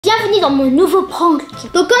bienvenue dans mon nouveau prank.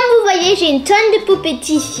 Donc comme vous voyez, j'ai une tonne de pop-it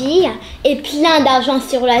ici et plein d'argent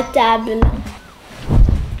sur la table.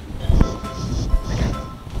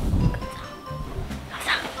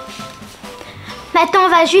 Maintenant, on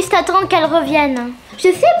va juste attendre qu'elle revienne. Je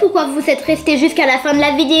sais pourquoi vous êtes restés jusqu'à la fin de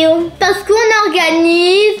la vidéo. Parce qu'on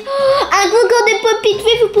organise un concours de POP-IT.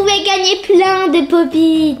 Vous pouvez gagner plein de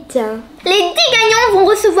pop-it. Les 10 gagnants vont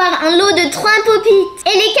recevoir un lot de 3 pop-it.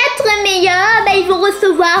 Et les 4 meilleurs, ils vont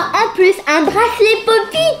recevoir en plus un bracelet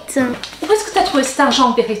pop-it. Où est-ce que tu as trouvé cet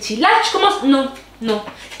argent, Verity? Là, tu commences... Non.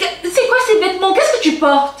 C'est quoi ces vêtements? Qu'est-ce que tu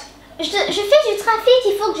portes? Je fais du trafic,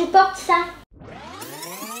 il faut que je porte ça.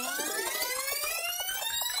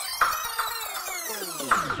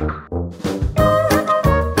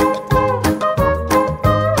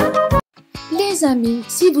 Les amis,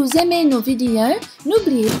 si vous aimez nos vidéos,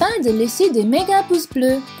 n'oubliez pas de laisser des méga pouces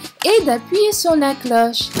bleus et d'appuyer sur la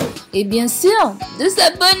cloche. Et bien sûr, de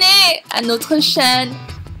s'abonner à notre chaîne.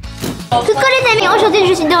 Coucou les amis, aujourd'hui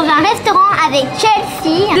je suis dans un restaurant avec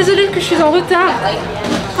Chelsea. Désolée que je suis en retard.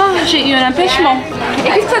 Oh, j'ai eu un empêchement. Et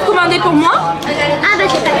qu'est-ce que tu as commandé pour moi? Ah bah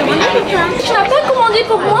j'ai pas commandé pour toi. Tu n'as pas commandé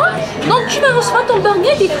pour moi? Donc tu me reçois ton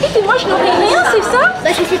burger, tes frites et moi je n'aurai rien, c'est ça? Bah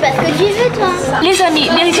je sais pas ce que tu veux toi. Les amis,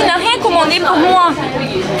 Verity n'a rien commandé pour moi.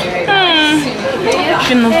 Je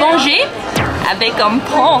vais me venger avec un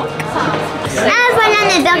prank. Ah voilà,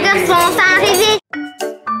 mes burgers sont enfin arrivés.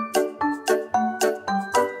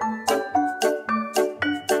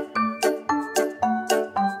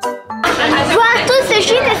 Voir tout ce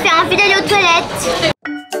chute me fait envie d'aller aux toilettes.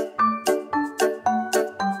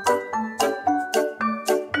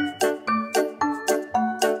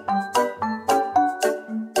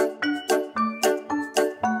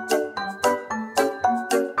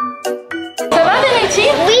 Ça va, Verity?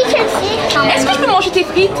 Oui, Chelsea. Est-ce que je peux manger tes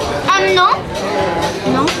frites? Non.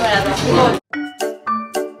 Non.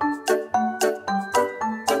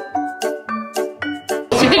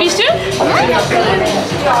 C'est délicieux?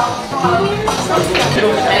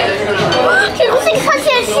 J'ai pensé que ça,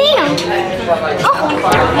 Chelsea.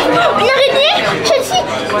 Une araignée? Chelsea?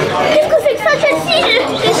 Qu'est-ce que c'est que ça, Chelsea?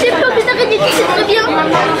 Je sais pas, les araignées, tu sais très bien.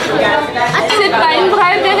 C'est pas une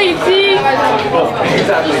vraie Verity.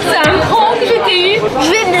 C'est un prank que je t'ai eu. Je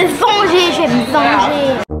vais me venger.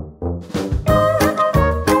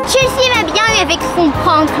 Chelsea m'a bien eu avec son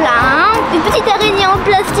prank là, hein. Une petite araignée en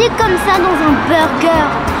plastique comme ça dans un burger.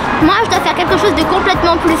 Moi, je dois faire quelque chose de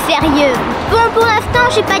complètement plus sérieux. Bon, pour l'instant,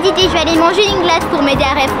 j'ai pas d'idée. Je vais aller manger une glace pour m'aider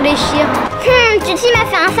à réfléchir. Chelsea m'a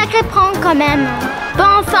fait un sacré prank quand même. Bon,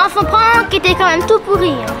 enfin, son prank était quand même tout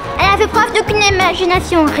pourri. Elle a fait preuve d'aucune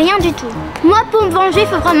imagination, rien du tout. Moi, pour me venger, il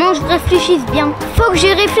faut vraiment que je réfléchisse bien. Faut que je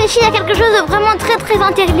réfléchisse à quelque chose de vraiment très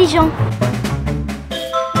intelligent.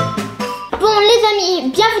 Bon les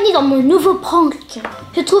amis, bienvenue dans mon nouveau prank.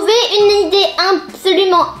 J'ai trouvé une idée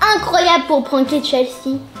absolument incroyable pour pranker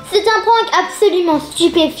Chelsea. C'est un prank absolument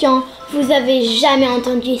stupéfiant. Vous avez jamais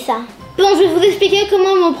entendu ça. Bon, je vais vous expliquer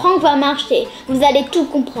comment mon prank va marcher. Vous allez tout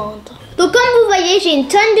comprendre. Donc comme vous voyez, j'ai une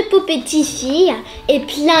tonne de pop-it ici et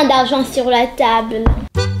plein d'argent sur la table.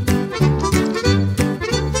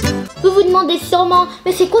 Vous vous demandez sûrement,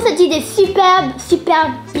 mais c'est quoi cette idée super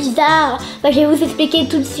bizarre? Bah, je vais vous expliquer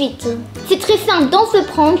tout de suite. C'est très simple, dans ce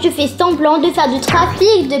prank, je fais semblant de faire du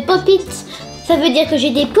trafic de pop-it. Ça veut dire que j'ai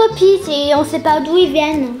des pop-it et on sait pas d'où ils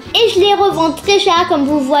viennent. Et je les revends très cher comme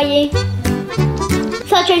vous voyez.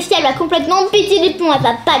 Ça, Chelsea, elle va complètement péter les plombs, elle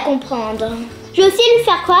va pas comprendre. Je vais aussi lui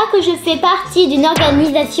faire croire que je fais partie d'une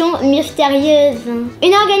organisation mystérieuse.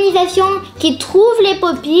 Une organisation qui trouve les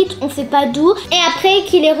pop-it, on sait pas d'où, et après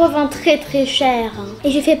qui les revend très cher.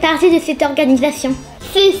 Et je fais partie de cette organisation.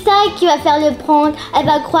 C'est ça qui va faire le prank. Elle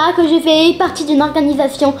va croire que je fais partie d'une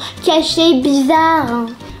organisation cachée, bizarre.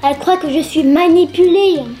 Elle croit que je suis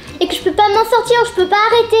manipulée et que je peux pas m'en sortir, je peux pas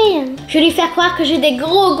arrêter. Je vais lui faire croire que j'ai des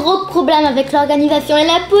gros problèmes avec l'organisation et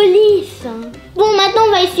la police. Bon, maintenant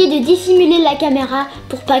on va essayer de dissimuler la caméra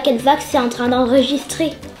pour pas qu'elle voie que c'est en train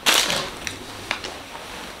d'enregistrer.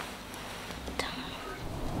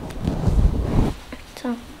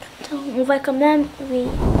 Attends, on voit quand même, oui.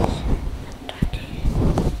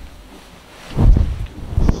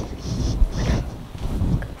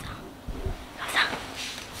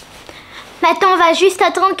 Maintenant, on va juste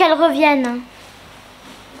attendre qu'elle revienne.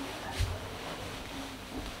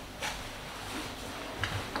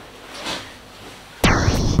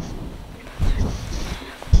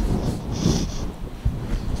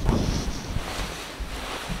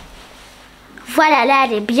 Voilà, là,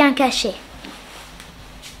 elle est bien cachée.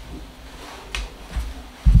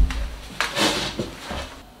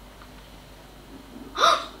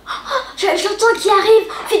 J'entends qui arrive.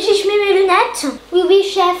 Fidget, je mets mes lunettes. Oui,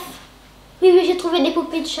 chef. chef. Oui, oui, j'ai trouvé des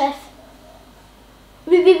poupées de chef.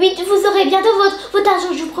 Oui, oui, oui, vous aurez bientôt votre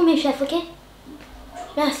argent, je vous promets, chef, ok?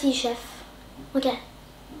 Merci, chef. Ok.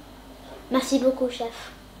 Merci beaucoup,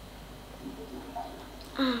 chef.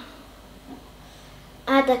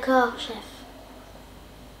 Ah, d'accord, chef.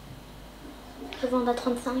 Je vends à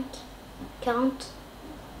 35, 40.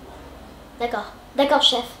 D'accord. D'accord,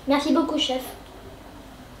 chef. Merci beaucoup, chef.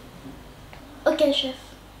 Ok, chef.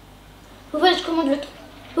 Vous voulez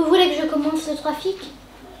que je commence le trafic?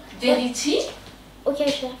 Verity? Ok,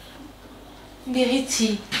 chef.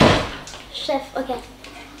 Verity. Chef, ok.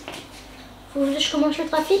 Vous voulez que je commence le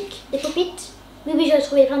trafic des pop-it? Oui, oui, je vais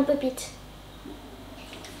trouver plein de pop-it.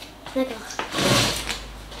 D'accord.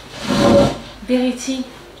 Verity.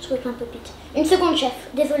 Je trouve plein de pop-it. Une seconde, chef.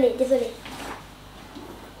 Désolée, désolée.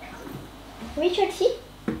 Oui, Chelsea?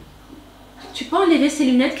 Tu peux enlever ces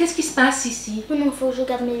lunettes? Qu'est-ce qui se passe ici? Non, non, faut que je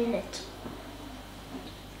garde mes lunettes.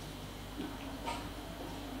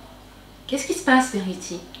 Qu'est-ce qui se passe,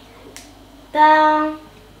 Verity? Bah...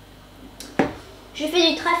 Je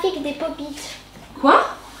fais du trafic des pop-it. Quoi?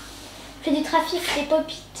 Je fais du trafic des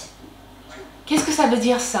pop-it. Qu'est-ce que ça veut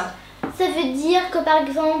dire, ça? Ça veut dire que, par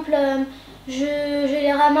exemple, je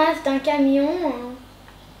les ramasse d'un camion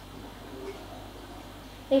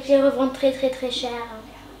et que je les revends très très très cher.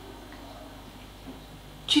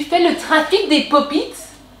 Tu fais le trafic des pop-its?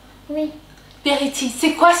 Oui. Verity,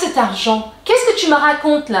 c'est quoi cet argent? Qu'est-ce que tu me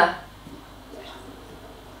racontes, là?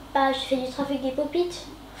 Bah, je fais du trafic des pop-it.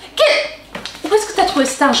 Où est-ce que tu as trouvé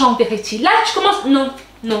cet argent, Verity? Là, tu commences... Non,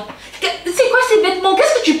 non. C'est quoi ces vêtements?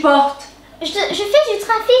 Qu'est-ce que tu portes? Je fais du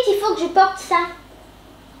trafic, il faut que je porte ça.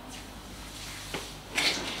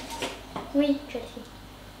 Oui, je le fais.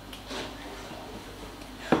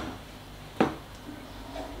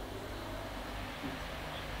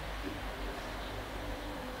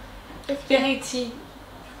 Verity.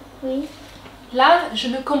 Oui. Là, je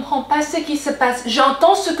ne comprends pas ce qui se passe.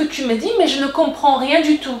 J'entends ce que tu me dis, mais je ne comprends rien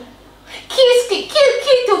du tout. Qui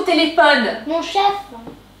était au téléphone? Mon chef.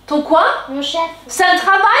 Ton quoi? Mon chef. C'est un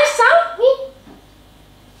travail, ça? Oui.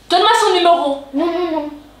 Donne-moi son numéro. Non, non, non.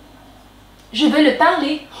 Je veux le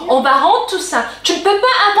parler. On va rendre tout ça. Tu ne peux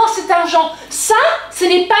pas avoir cet argent. Ça, ce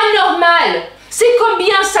n'est pas normal. C'est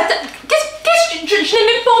combien ça? Je n'ai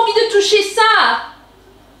même pas envie de toucher ça.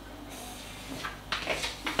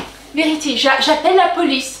 Verity, j'appelle la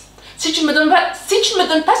police. Si tu me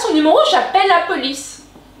donnes pas son numéro, j'appelle la police.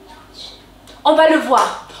 On va le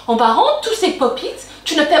voir. On va rendre tous ces pop-its.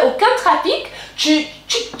 Tu ne fais aucun trafic. Tu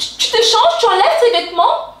te changes, tu enlèves tes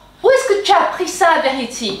vêtements. Où est-ce que tu as appris ça,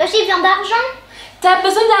 Verity? Bah, j'ai besoin d'argent. Tu as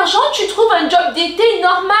besoin d'argent, tu trouves un job d'été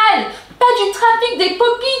normal. Pas du trafic des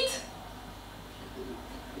pop-its.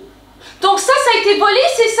 Donc ça a été volé,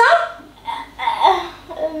 c'est ça?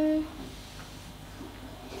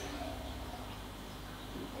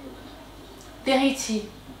 Verity,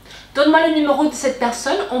 donne-moi le numéro de cette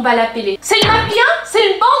personne, on va l'appeler. C'est une mafia?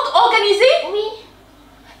 C'est une bande organisée? Oui.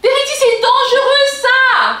 Verity, c'est dangereux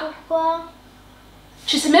ça! Pourquoi?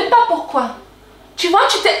 Je sais même pas pourquoi. Tu vois,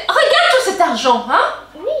 regarde tout cet argent, hein?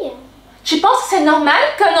 Oui. Tu penses que c'est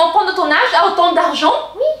normal qu'un enfant de ton âge a autant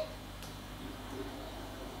d'argent? Oui.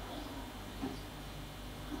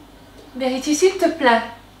 Verity, s'il te plaît.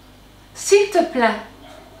 S'il te plaît.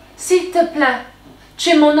 S'il te plaît. Tu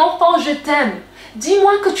es mon enfant, je t'aime.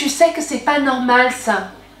 Dis-moi que tu sais que c'est pas normal, ça.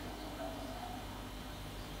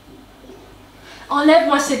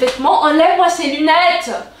 Enlève-moi ces vêtements, enlève-moi ces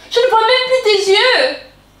lunettes. Je ne vois même plus tes yeux.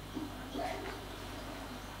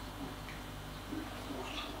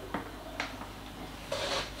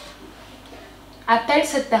 Appelle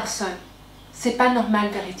cette personne. C'est pas normal,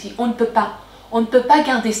 Verity. On ne peut pas. On ne peut pas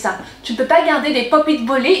garder ça. Tu ne peux pas garder des pop-its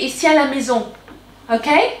volés ici à la maison. Ok?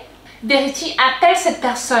 Verity, appelle cette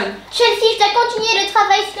personne. Chelsea, je dois continuer le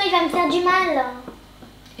travail, sinon il va me faire du mal.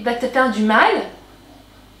 Il va te faire du mal?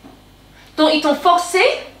 Donc, ils t'ont forcé?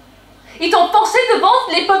 Ils t'ont forcé de vendre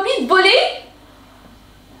les pop-its volés?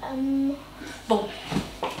 Bon.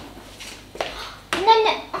 Non,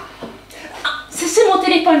 non. C'est mon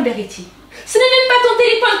téléphone, Verity. Ce n'est même pas ton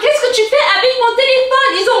téléphone. Qu'est-ce que tu fais avec mon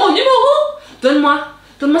téléphone? Ils ont mon numéro. Donne-moi.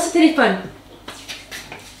 Donne-moi ce téléphone.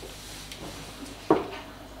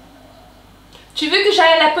 Tu veux que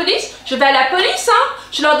j'aille à la police? Je vais à la police, hein.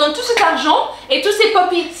 Je leur donne tout cet argent et tous ces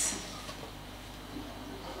pop-its.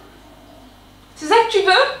 C'est ça que tu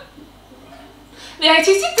veux?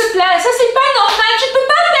 Verity, s'il te plaît, ça c'est pas normal. Tu peux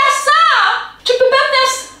pas faire ça. Tu peux pas faire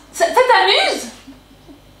ça. Ça t'amuse?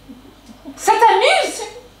 Ça t'amuse?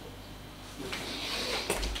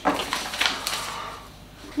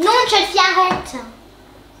 Non, Chelsea, arrête.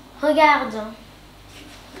 Regarde.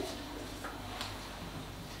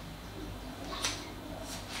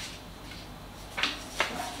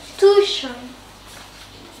 touche.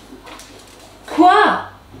 Quoi?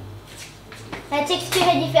 La texture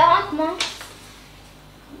est différente, non?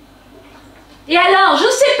 Et alors, je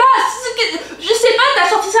sais pas, t'as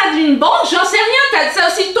sorti ça d'une banque, j'en sais rien, ça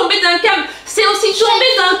aussi tombé d'un camion. C'est aussi tombé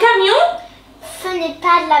d'un camion? Ce n'est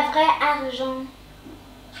pas de la vraie argent.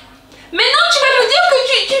 Mais non, tu vas me dire que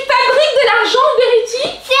tu fabriques de l'argent, Verity?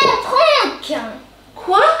 C'est un prank.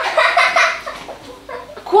 Quoi?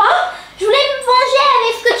 Quoi? Je voulais me venger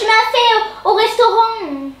avec ce que tu m'as fait au restaurant.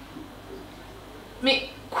 Mais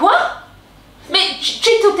quoi? Mais tu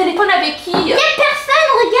es au téléphone avec qui? Il y a personne,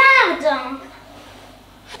 regarde.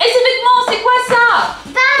 Et ces vêtements, c'est quoi ça?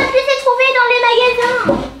 Bah, je les ai trouvés dans les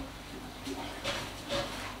magasins.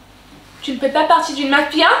 Tu ne fais pas partie d'une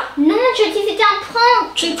mafia? Non, je dis c'était un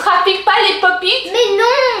prank. Tu ne trafiques pas les pop-it? Mais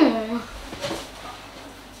non.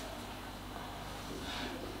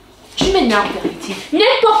 Tu m'énerves, Verity.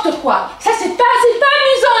 N'importe quoi. Ça, c'est pas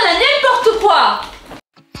amusant, là. N'importe quoi.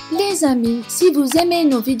 Les amis, si vous aimez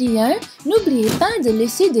nos vidéos, n'oubliez pas de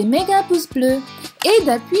laisser des méga pouces bleus et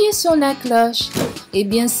d'appuyer sur la cloche. Et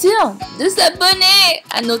bien sûr, de s'abonner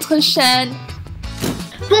à notre chaîne.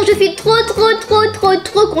 Bon, je suis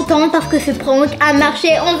trop contente parce que ce prank a marché,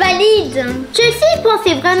 on valide. Chelsea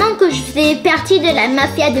pensait vraiment que je faisais partie de la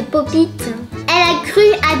mafia de Pop-IT. Elle a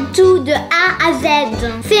cru à tout de A à Z.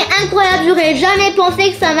 C'est incroyable, j'aurais jamais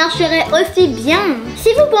pensé que ça marcherait aussi bien.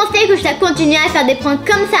 Si vous pensez que je dois continuer à faire des pranks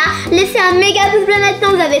comme ça, laissez un méga pouce bleu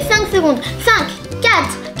maintenant, vous avez 5 secondes. 5,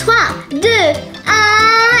 4, 3, 2,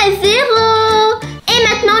 1 et 0. Et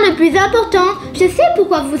maintenant, le plus important, je sais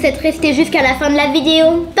pourquoi vous êtes restés jusqu'à la fin de la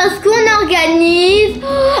vidéo. Parce qu'on organise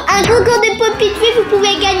un concours de pop-it. Vous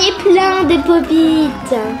pouvez gagner plein de pop-it.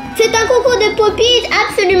 C'est un concours de pop-it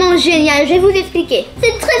absolument génial. Je vais vous expliquer.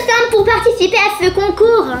 C'est très simple pour participer à ce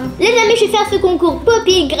concours. Les amis, je vais faire ce concours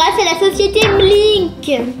pop-it grâce à la société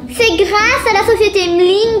Mlink. C'est grâce à la société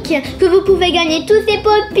Mlink que vous pouvez gagner tous ces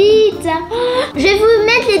pop-it. Je vais vous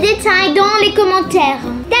mettre les détails dans les commentaires.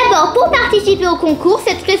 D'abord, pour participer au concours,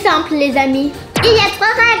 c'est très simple les amis. Il y a 3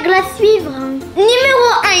 règles à suivre. Numéro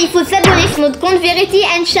 1, il faut s'abonner sur notre compte Verity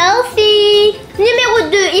and Chelsea. Numéro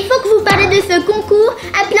 2, il faut que vous parlez de ce concours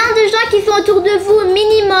à plein de gens qui sont autour de vous,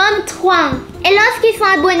 minimum 3. Et lorsqu'ils sont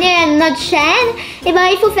abonnés à notre chaîne, eh ben,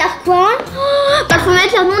 il faut faire quoi? Il faut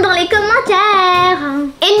mettre leur nom dans les commentaires.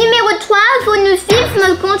 Et numéro 3, il faut nous suivre sur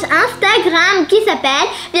notre compte Instagram qui s'appelle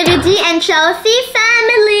Verity and Chelsea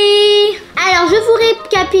Family. Alors, je vous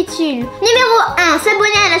récapitule. Numéro 1,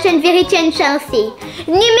 s'abonner à la chaîne Verity and Chelsea.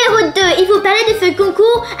 Numéro 2, il faut parler de ce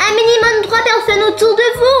concours à minimum 3 personnes autour de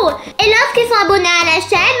vous. Et lorsqu'ils sont abonnés à la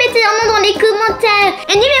chaîne, mettez leur nom dans les commentaires.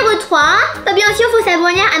 Et numéro 3, bien sûr, il faut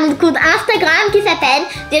s'abonner à notre compte Instagram qui s'appelle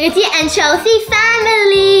Verity and Chelsea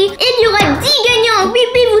Family. Et il y aura 10 gagnants. Oui,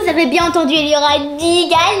 vous avez bien entendu, il y aura 10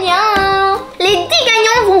 gagnants. Les 10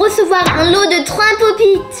 gagnants vont recevoir un lot de 3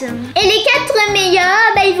 pop-it. Et les 4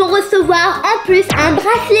 meilleurs, ils vont recevoir en plus un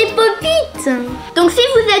bracelet pop-it. Donc si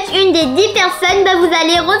vous êtes une des 10 personnes, vous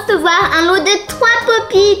allez recevoir un lot de 3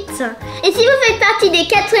 pop-it. Et si vous faites partie des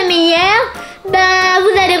 4 meilleurs,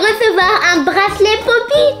 vous allez recevoir un bracelet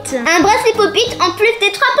pop-it. Un bracelet pop-it en plus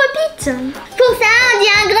des 3 pop-it. Pour ça, on dit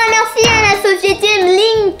un grand merci à la société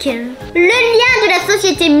Mlink. Le lien de la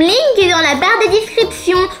société Mlink est dans la barre de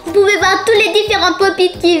description. Vous pouvez voir tous les différents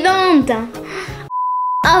pop-it qu'ils vendent.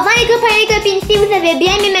 Au revoir les copains et les copines. Si vous avez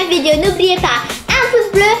bien aimé ma vidéo, n'oubliez pas un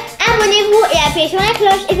pouce bleu, abonnez-vous et appuyez sur la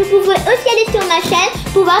cloche. Et vous pouvez aussi aller sur ma chaîne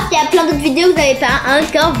pour voir s'il y a plein d'autres vidéos que vous n'avez pas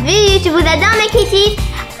encore vues. Je vous adore mes kitties.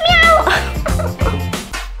 Miaou.